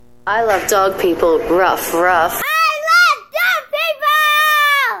I love dog people. Rough, rough. I love dog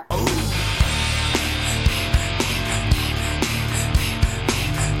people!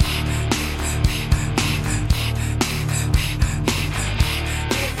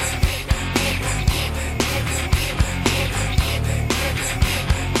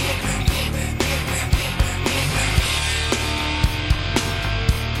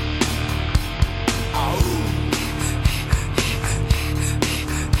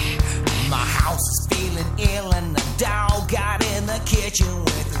 Ill and the dog got in the kitchen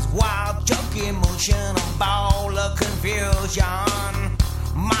with his wild junky motion, a ball of confusion.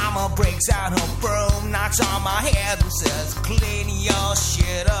 Mama breaks out her broom, knocks on my head and says, clean your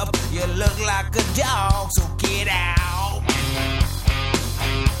shit up, you look like a dog, so get out.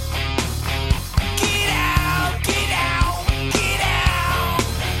 Get out, get out, get out.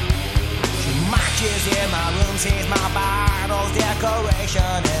 She marches in my room, sees my bottles, decoration,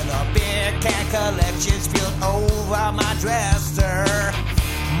 and a big cat collection spilled over my dresser.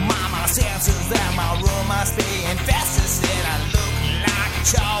 Mama senses that my room must be infested. Said I look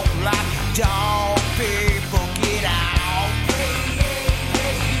like dog people. Get out.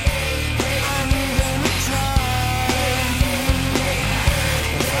 I'm gonna try. I'm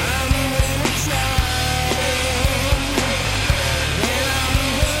gonna try. And I'm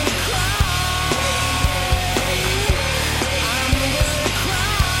gonna cry. I'm gonna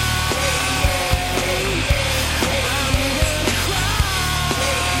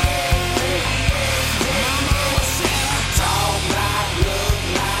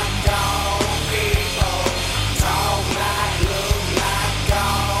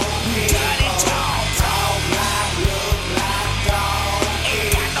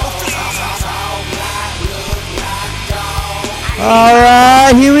All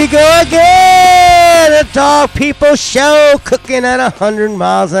right, here we go again. The Dog People Show, cooking at 100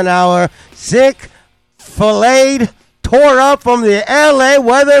 miles an hour. Sick, filleted, tore up from the LA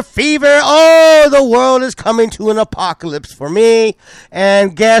weather fever. Oh, the world is coming to an apocalypse for me.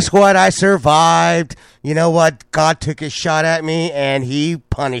 And guess what? I survived. You know what? God took a shot at me, and he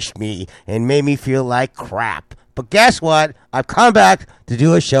punished me and made me feel like crap. But guess what? I've come back to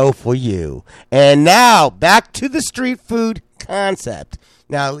do a show for you. And now, back to the street food concept.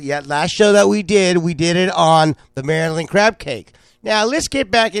 Now, yeah, last show that we did it on the Maryland crab cake. Now, let's get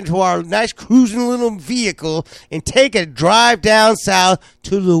back into our nice cruising little vehicle and take a drive down south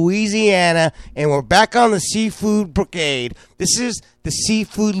to Louisiana, and we're back on the Seafood Brigade. This is the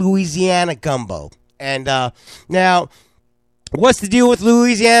Seafood Louisiana Gumbo. And now, what's the deal with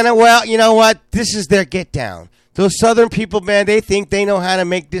Louisiana? Well, you know what? This is their get down. Those southern people, man, they think they know how to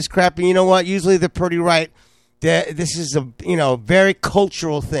make this crap, and you know what? Usually they're pretty right. This is a very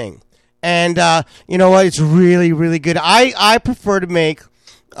cultural thing, and you know what? It's really, really good. I prefer to make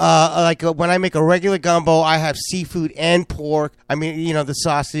when I make a regular gumbo, I have seafood and pork. I mean, the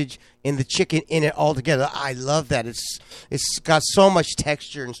sausage and the chicken in it all together. I love that. It's got so much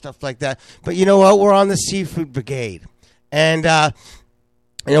texture and stuff like that. But you know what? We're on the Seafood Brigade, and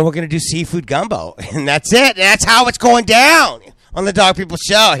we're going to do seafood gumbo, and that's it. That's how it's going down on the Dog People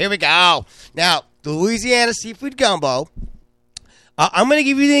Show. Here we go. Now, the Louisiana Seafood Gumbo. I'm going to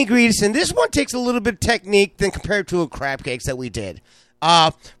give you the ingredients, and this one takes a little bit of technique than compared to a crab cakes that we did.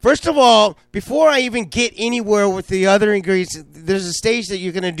 First of all, before I even get anywhere with the other ingredients, there's a stage that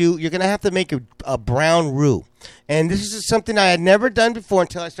you're going to do. You're going to have to make a brown roux. And this is something I had never done before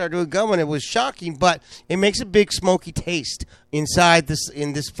until I started doing gumbo, and it was shocking, but it makes a big smoky taste in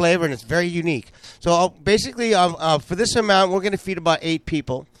this flavor, and it's very unique. So basically, for this amount, we're going to feed about 8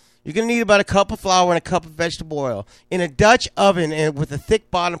 people. You're going to need about a cup of flour and a cup of vegetable oil. In a Dutch oven and with a thick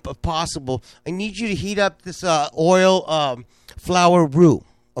bottom if possible, I need you to heat up this oil flour roux,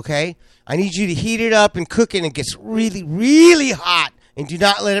 okay? I need you to heat it up and cook it, and it gets really, really hot, and do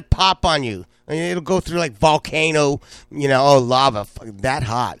not let it pop on you. I mean, it'll go through like volcano, lava, that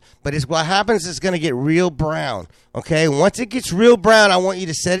hot. But what happens is it's going to get real brown, okay? Once it gets real brown, I want you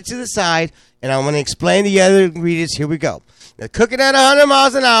to set it to the side, and I'm going to explain the other ingredients. Here we go. Now, cooking at 100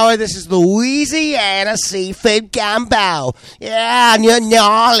 miles an hour, this is Louisiana Seafood Gumbo. Yeah, New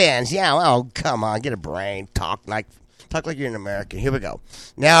Orleans. Yeah, well, come on, get a brain. Talk like you're an American. Here we go.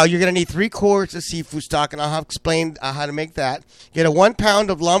 Now, you're going to need 3 quarts of seafood stock, and I'll explain how to make that. Get a 1 pound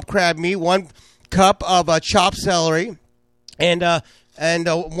of lump crab meat, 1 cup of chopped celery, and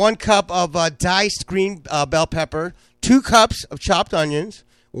 1 cup of diced green bell pepper, 2 cups of chopped onions,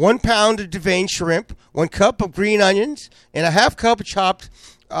 1 pound of deveined shrimp, 1 cup of green onions, and a half cup of chopped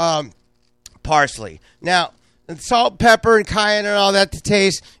parsley. Now, salt, pepper, and cayenne and all that to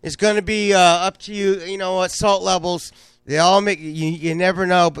taste is going to be up to you. You know what, salt levels. They all make you never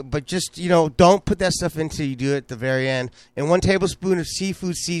know, but just don't put that stuff into. You do it at the very end. And 1 tablespoon of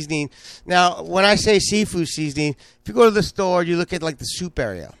seafood seasoning. Now, when I say seafood seasoning, if you go to the store, you look at like the soup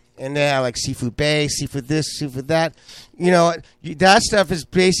area, and they have like seafood base, seafood this, seafood that. That stuff is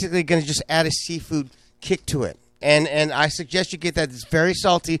basically going to just add a seafood kick to it. And I suggest you get that. It's very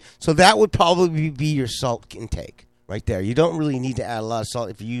salty, so that would probably be your salt intake. Right there. You don't really need to add a lot of salt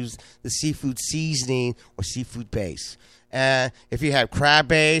if you use the seafood seasoning or seafood base. If you have crab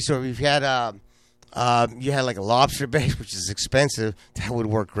base, or if you had like a lobster base, which is expensive, that would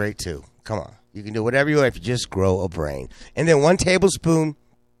work great too. Come on. You can do whatever you want if you just grow a brain. And then 1 tablespoon,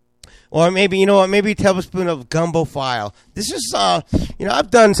 or maybe maybe a tablespoon of gumbo file. This is I've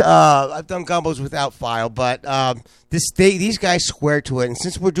done gumbos without file, but these guys swear to it. And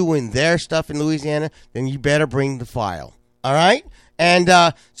since we're doing their stuff in Louisiana, then you better bring the file. All right?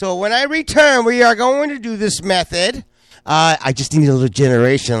 And so when I return, we are going to do this method. I just need a little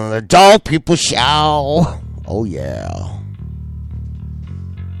generation. The dog people shall. Oh yeah.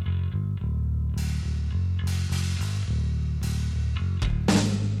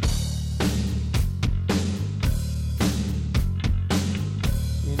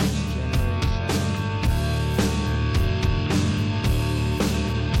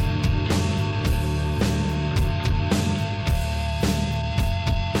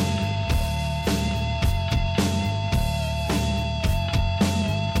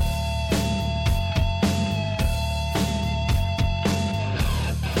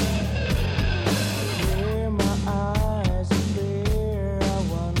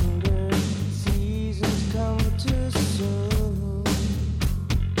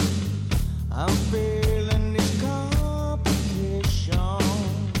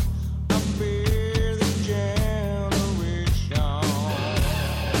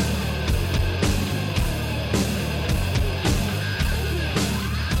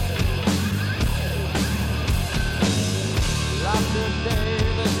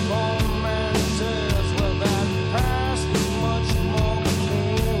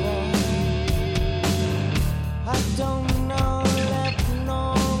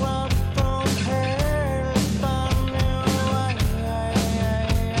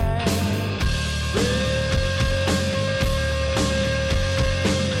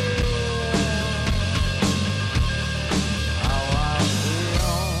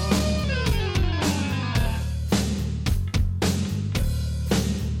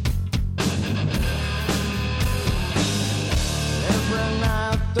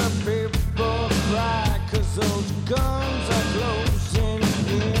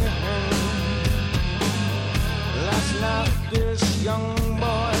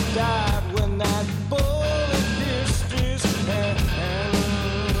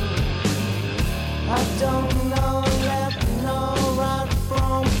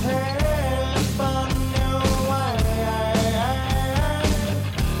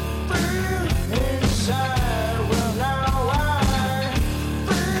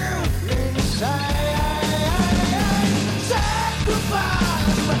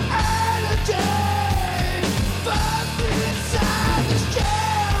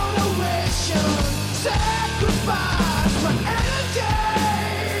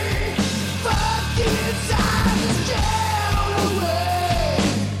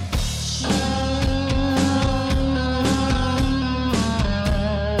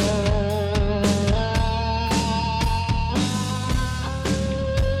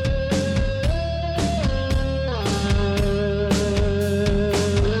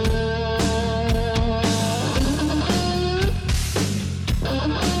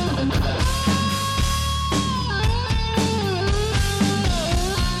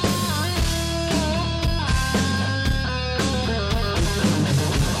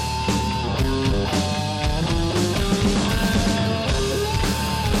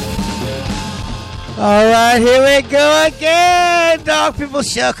 All right, here we go again. Dog People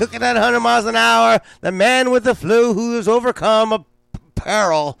Show, cooking at 100 miles an hour. The man with the flu who has overcome a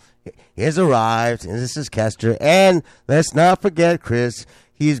peril has arrived. And this is Kester. And let's not forget Chris.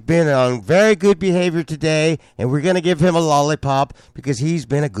 He's been on very good behavior today, and we're going to give him a lollipop because he's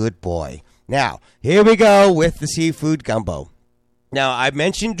been a good boy. Now, here we go with the seafood gumbo. Now, I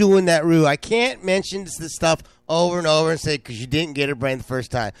mentioned doing that roux. I can't mention this stuff over and over and say because you didn't get a brain the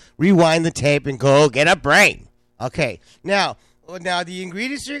first time. Rewind the tape and go get a brain. Okay. Now the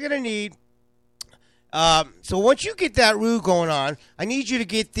ingredients you're going to need. So once you get that roux going on, I need you to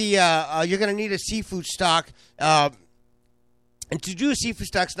get the. You're going to need a seafood stock. And to do a seafood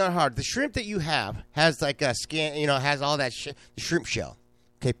stock's not hard. The shrimp that you have has like a skin. Has all that the shrimp shell.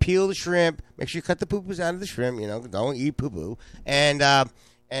 Okay, peel the shrimp. Make sure you cut the poo-poos out of the shrimp. Don't eat poo-poo. And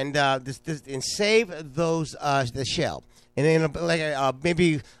save those the shell. And then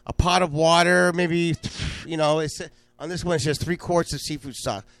maybe a pot of water. Maybe it's on this one it says 3 quarts of seafood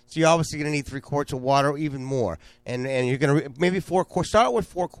stock. So you're obviously going to need 3 quarts of water, or even more. And you're going to maybe 4 quarts. Start with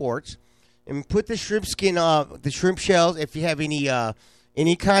 4 quarts, and put the shrimp skin, the shrimp shells. If you have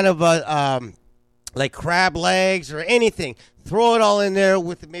any kind of like crab legs or anything, throw it all in there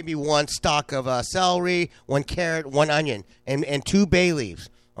with maybe 1 stalk of celery, 1 carrot, 1 onion, and 2 bay leaves.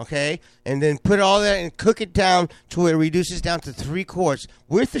 Okay, and then put all that and cook it down to where it reduces down to 3 quarts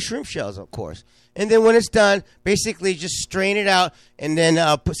with the shrimp shells, of course. And then when it's done, basically just strain it out and then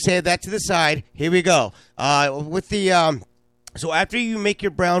save that to the side. Here we go. So after you make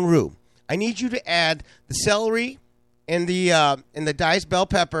your brown roux, I need you to add the celery and the diced bell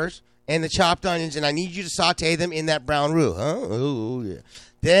peppers and the chopped onions, and I need you to saute them in that brown roux. Oh, yeah.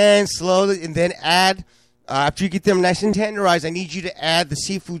 Then slowly, and then add. After you get them nice and tenderized, I need you to add the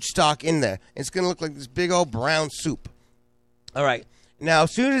seafood stock in there. It's going to look like this big old brown soup. All right. Now,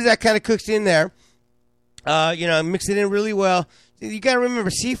 as soon as that kind of cooks in there, mix it in really well. You got to remember,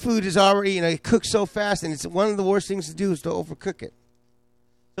 seafood is already, it cooks so fast, and it's one of the worst things to do is to overcook it.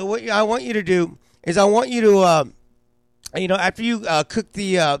 So what I want you to do is I want you to, after you cook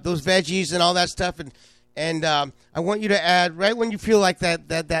those veggies and all that stuff, and I want you to add, right when you feel like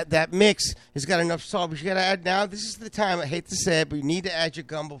that mix has got enough salt, but you got to add now. This is the time, I hate to say it, but you need to add your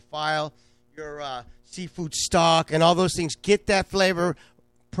gumbo file, your seafood stock, and all those things. Get that flavor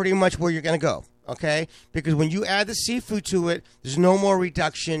pretty much where you're going to go, okay? Because when you add the seafood to it, there's no more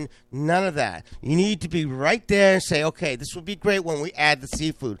reduction, none of that. You need to be right there and say, okay, this will be great when we add the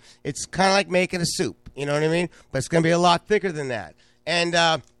seafood. It's kind of like making a soup, you know what I mean? But it's going to be a lot thicker than that.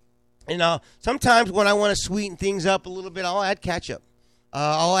 And, sometimes when I want to sweeten things up a little bit, I'll add ketchup.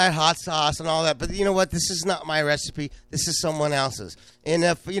 I'll add hot sauce and all that. But you know what? This is not my recipe. This is someone else's. And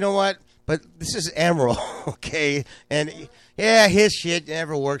but this is Emerald, okay? And, yeah, his shit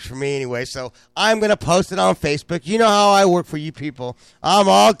never works for me anyway. So I'm going to post it on Facebook. You know how I work for you people. I'm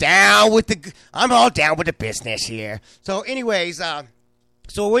all down with the business here. So anyways, after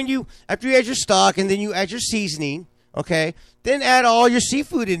you add your stock and then you add your seasoning, okay, then add all your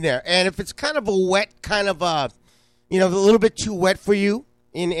seafood in there. And if it's kind of a wet, kind of a little bit too wet for you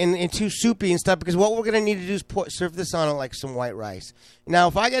and too soupy and stuff, because what we're going to need to do is serve this on like some white rice. Now,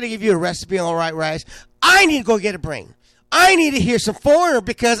 if I got to give you a recipe on white rice, I need to go get a brain. I need to hear some Foreigner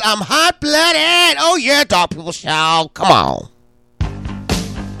because I'm hot-blooded. Oh, yeah, dog people shout. Come on.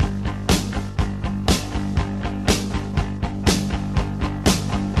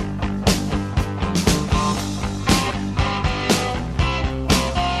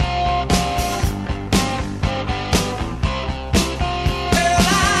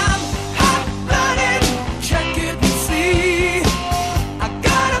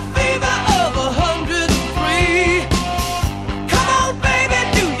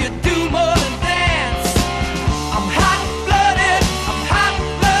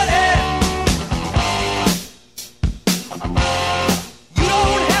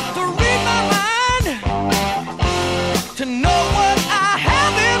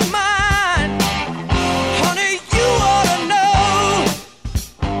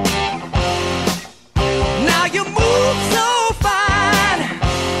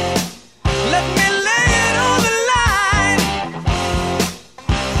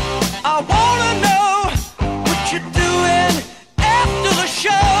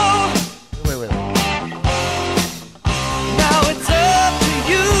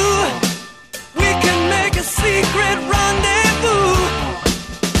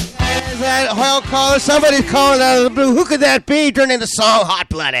 Somebody's calling out of the blue. Who could that be during the song Hot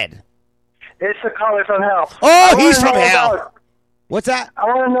Blooded? It's the caller from hell. Oh, he's from hell. What's that? I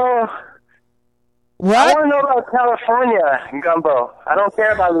want to know. What? I want to know about California gumbo. I don't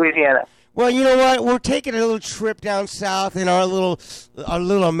care about Louisiana. Well, you know what? We're taking a little trip down south in our little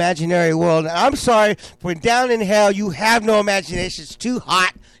imaginary world. I'm sorry, for down in hell, you have no imagination. It's too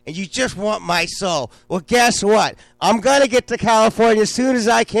hot, and you just want my soul. Well, guess what? I'm going to get to California as soon as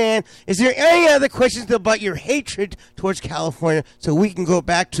I can. Is there any other questions about your hatred towards California so we can go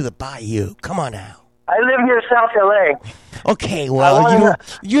back to the bayou? Come on now. I live near South L.A. Okay, well,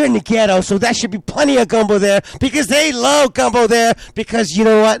 you're in the ghetto, so that should be plenty of gumbo there because they love gumbo there because you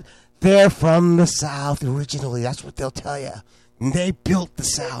know what? They're from the South originally. That's what they'll tell you. And they built the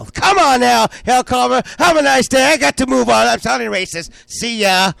South. Come on now, Hellcalmer. Have a nice day. I got to move on. I'm sounding racist. See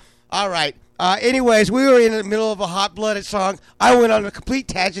ya. All right. Anyways, we were in the middle of a hot-blooded song. I went on a complete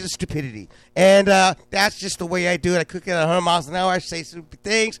tangent of stupidity. And that's just the way I do it. I cook it at 100 miles an hour. I say stupid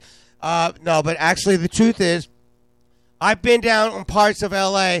things. No, but actually the truth is, I've been down in parts of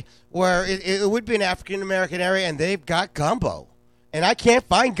L.A. where it would be an African-American area, and they've got gumbo. And I can't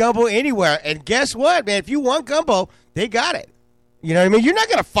find gumbo anywhere. And guess what, man? If you want gumbo, they got it. You know what I mean? You're not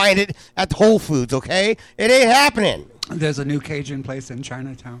going to find it at Whole Foods, okay? It ain't happening. There's a new Cajun place in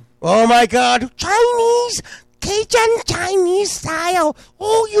Chinatown. Oh, my God. Chinese, Cajun Chinese style.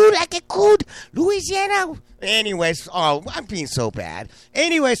 Oh, you like it good. Louisiana. Anyways, I'm being so bad.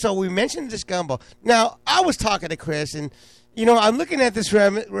 Anyway, so we mentioned this gumbo. Now, I was talking to Chris, and, you know, I'm looking at this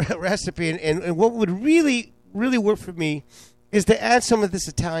recipe, and what would really, really work for me is to add some of this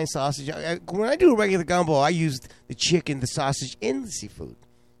Italian sausage. When I do a regular gumbo, I use the chicken, the sausage, and the seafood.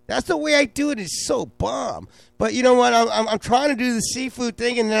 That's the way I do it. It's so bomb. But you know what? I'm trying to do the seafood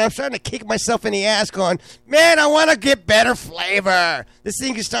thing, and then I'm starting to kick myself in the ass going, man, I want to get better flavor. This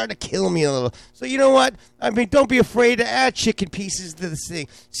thing is starting to kill me a little. So you know what? I mean, don't be afraid to add chicken pieces to this thing.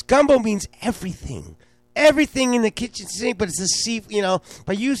 Gumbo means everything. Everything in the kitchen sink, but it's the seafood, you know,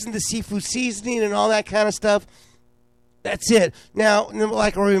 by using the seafood seasoning and all that kind of stuff. That's it. Now,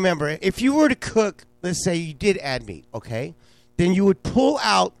 like remember, if you were to cook, let's say you did add meat, okay? Then you would pull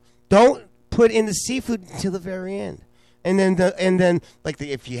out, don't put in the seafood until the very end. And then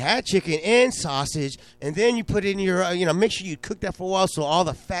if you had chicken and sausage, and then you put in your, make sure you cook that for a while so all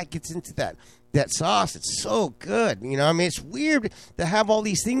the fat gets into that sauce. It's so good. You know, I mean, it's weird to have all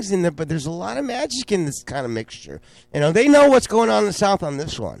these things in there, but there's a lot of magic in this kind of mixture. You know, they know what's going on in the South on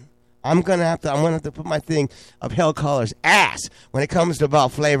this one. I'm gonna have to put my thing of hell caller's ass when it comes to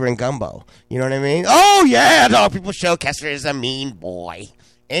about flavor and gumbo. You know what I mean? Oh yeah, Dog People Show. Kessler is a mean boy.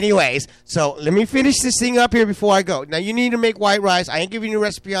 Anyways, so let me finish this thing up here before I go. Now you need to make white rice. I ain't giving you a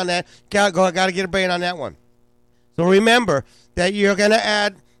recipe on that. I gotta get a brain on that one. So remember that you're gonna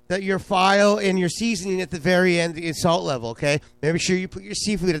add your file and your seasoning at the very end in salt level. Okay, make sure you put your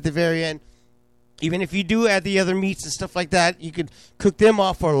seafood at the very end. Even if you do add the other meats and stuff like that, you could cook them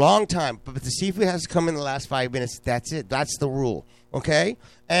off for a long time. But the seafood has to come in the last 5 minutes. That's it. That's the rule. Okay?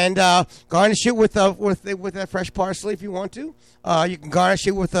 And garnish it with that fresh parsley if you want to. You can garnish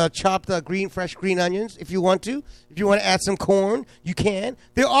it with chopped fresh green onions if you want to. If you want to add some corn, you can.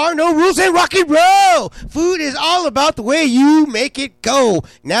 There are no rules in rock and roll. Food is all about the way you make it go.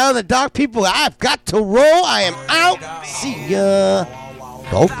 Now the Dog People, I've got to roll. I am out. See ya.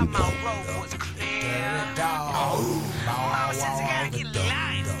 Dog People.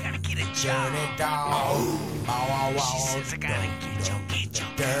 She says I gotta get your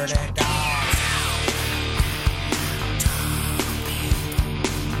dirty dog.